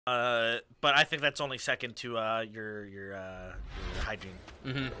But I think that's only second to your hygiene.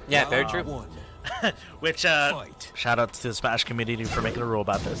 Yeah, very true. Which shout out to the Smash community for making a rule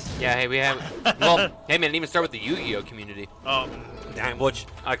about this. Yeah, hey, we have. Well, hey man, it didn't even start with the Yu-Gi-Oh community. Oh, damn, which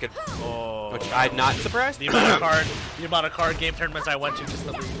I could. Oh, which I'm not surprised. The amount of card game tournaments I went to just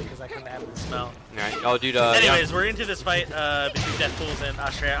to leave because I couldn't have the smell. All right, oh dude. Anyways, we're into this fight between Deathpoolz and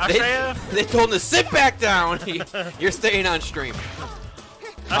Astraea. Astraea, they told him to sit back down. You're staying on stream.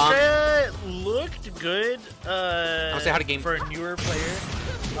 Astraea looked good. I'll say how to game for a newer player.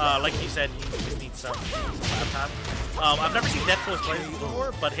 Like you said, you just need some time. I've never seen Deathpoolz play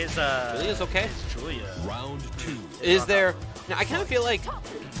before, but his Julia's okay. Julia. Round 2. Is there? Now, I kind of feel like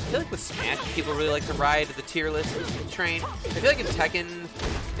with Smash, people really like to ride the tier list train. I feel like in Tekken,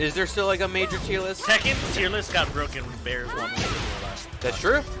 is there still like a major tier list? Tekken's tier list got broken when Bears won last. That's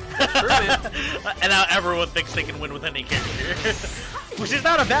true. That's true, man. And now everyone thinks they can win with any character, which is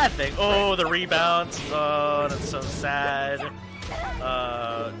not a bad thing. Oh, the rebounds. Oh, that's so sad.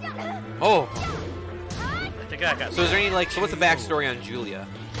 Oh. I think I got. So is there any like? So what's the backstory on Julia?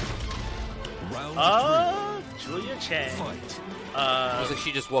 Julia Chang. Looks like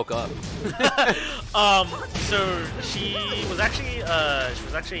she just woke up. So she was actually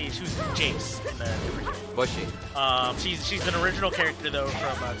Jace in the different game. Was she? She's an original character though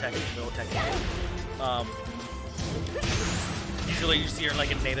from Tekken, the old Tekken. Usually you see her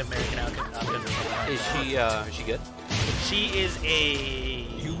like a Native American outfit or something. Is she good? She is a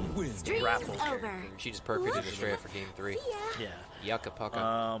grapple character. She just perfected Astraea for game 3. Yeah. Yucca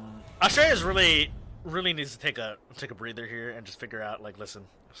pucka. Astraea is really needs to take a breather here and just figure out like, listen,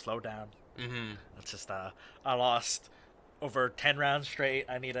 slow down. It's just I lost over 10 rounds straight.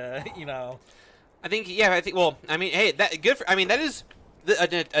 I need a I think well, I mean, hey, that good for. I mean, that is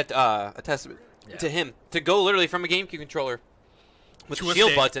a testament to him to go literally from a GameCube controller with the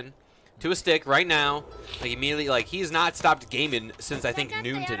shield button to a stick right now, like immediately. Like he's not stopped gaming since I think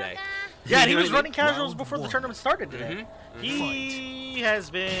noon today. Yeah, he was running casuals before the tournament started today. He has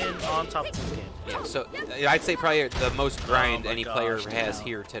been on top of this game. Yeah, so I'd say probably the most grind any player has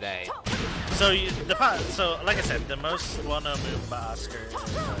here today. So like I said, the most well-known move by Asuka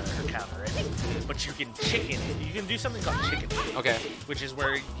is her counter, right? But you can chicken it. You can do something called chicken. Okay. Which is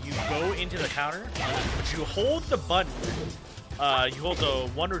where you go into the counter, but you hold the button. You hold the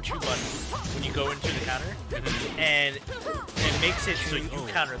 1 or 2 button when you go into the counter, and it makes it so you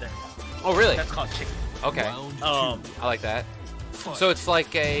counter there. Oh, really? That's called chicken. Okay. I like that. So it's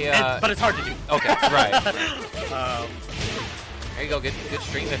like a. But it's hard to do. Okay, right. There you go. Good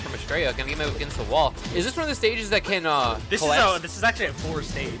stream there from Astraea. Gonna get him against the wall. Is this one of the stages that can This is actually a 4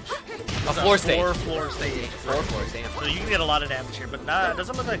 stage. A 4 stage. 4 floor stage. 4 floors. Damn. So you can get a lot of damage here, but it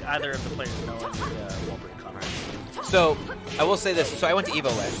doesn't look like either of the players know any wall break combat. So I will say this. So I went to Evo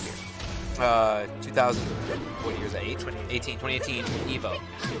last year. 2000, what year is that? 2018 Evo.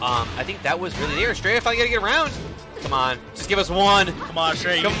 I think that was really there. Astraea finally gotta get around. Come on, just give us one. Come on,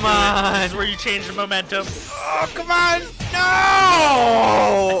 Astraea. Come on. This is where you change the momentum. Oh, come on.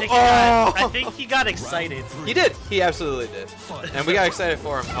 No. I think he got excited. He did. He absolutely did. And we got excited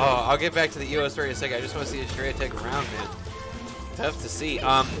for him. Oh, I'll get back to the Evo story in a second. I just want to see Astraea take a round, man. Tough to see.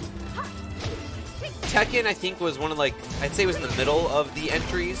 Tekken, I think, was one of I'd say it was in the middle of the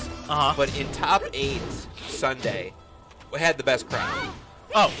entries, but in top 8 Sunday, we had the best crowd.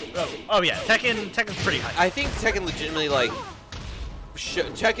 Oh yeah, Tekken's pretty high. I think Tekken legitimately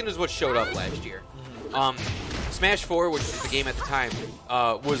Tekken is what showed up last year. Smash 4, which was the game at the time,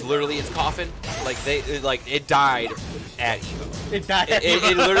 was literally its coffin. It died at Evo. It died.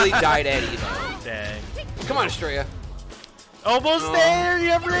 It literally died at Evo. Dang. Come on, Astraea. Almost there! You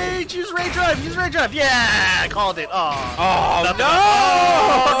have rage! Use rage drive! Use rage drive! Yeah! I called it! Oh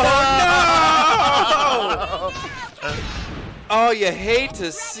no! Oh, you hate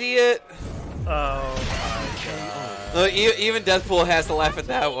to see it. Oh my god. Even Deathpoolz has to laugh at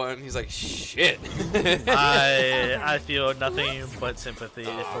that one. He's like, shit. I feel nothing but sympathy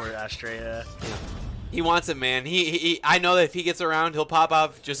for Astraea. He wants it, man. I know that if he gets around, he'll pop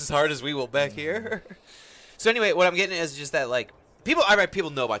off just as hard as we will back here. So anyway, what I'm getting is just that people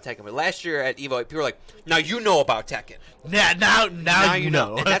know about Tekken, but last year at Evo, people were like, now you know about Tekken. Yeah, now you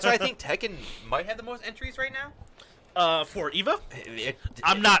know. And that's why I think Tekken might have the most entries right now. For Evo?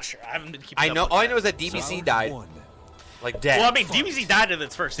 I'm not sure. I haven't been keeping up with all I that. know is that DBC died. Dead. Well, I mean, DBZ died in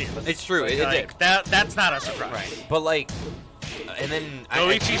its first season. It's true. It did. That's not a surprise. Right. But and then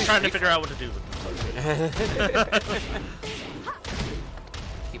Goichi's trying to figure out what to do with them.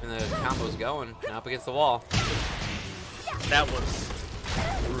 Keeping the combos going, up against the wall. That was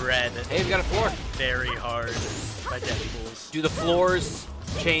red. Hey, we got a floor. Very hard by Deathpoolz. Do the floors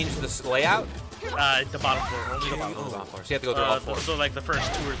change the layout? The bottom floor, only the bottom Oh, the floor. bottom floor. So you have to go through all four. So like the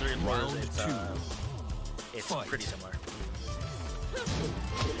first 2 or 3 floors, it's pretty similar.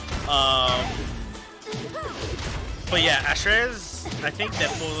 But yeah, Astraea's, I think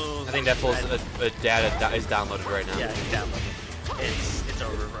Deathpoolz data is downloaded right now. Yeah, he's downloaded. It's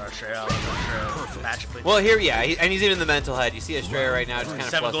over for Astraea. Magically. Well, here, yeah, and he's even in the mental head. You see Astraea right now, just kind of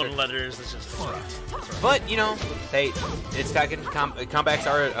 7 flustered. golden letters. It's just rough. But you know, hey, it's Tekken. Comebacks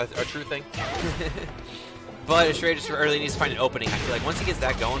are a true thing. But Astraea just really needs to find an opening. I feel like once he gets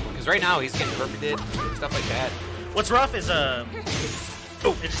that going, because right now he's getting perfected, stuff like that. What's rough is it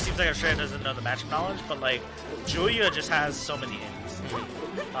just seems like Astraea doesn't know the matchup knowledge, but like Julia just has so many ins.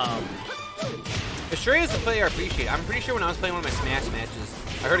 Astraea is the player I appreciate. I'm pretty sure when I was playing one of my Smash matches,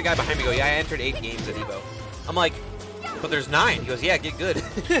 I heard a guy behind me go, "Yeah, I entered 8 games at Evo." I'm like, "But there's 9." He goes, "Yeah, get good."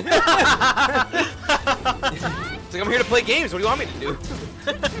 It's like, I'm here to play games. What do you want me to do?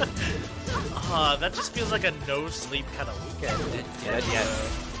 That just feels like a no sleep kind of weekend. Yeah.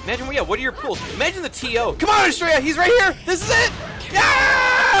 Imagine, what are your pools? Imagine the TO. Come on, Astraea, he's right here. This is it.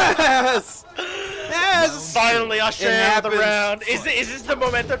 Yes! Yes! Finally, Astraea with the round. Is this the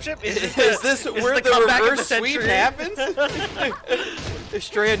momentum chip? Is this where the reverse sweep happens?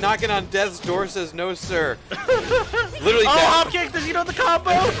 Astraea knocking on Death's door says, "No, sir." Literally. Oh, hop kick. Does he know the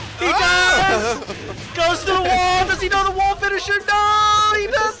combo? He does. Goes to the wall. Does he know the wall finisher? No, he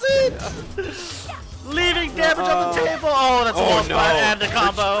doesn't. Leaving damage on the table. Oh, that's a wall spot and a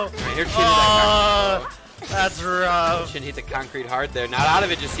combo. Here, Chin hit that combo. That's rough. Chin hit the concrete hard there. Not out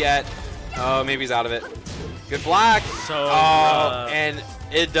of it just yet. Oh, maybe he's out of it. Good block. So, and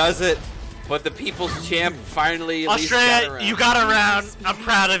it does it. But the people's champ finally at least got around. You got around. I'm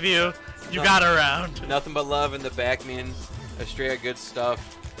proud of you. You got around. Nothing but love in the back, man. Astraea, good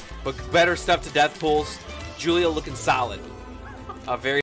stuff. But better stuff to Deathpoolz. Julia looking solid. Very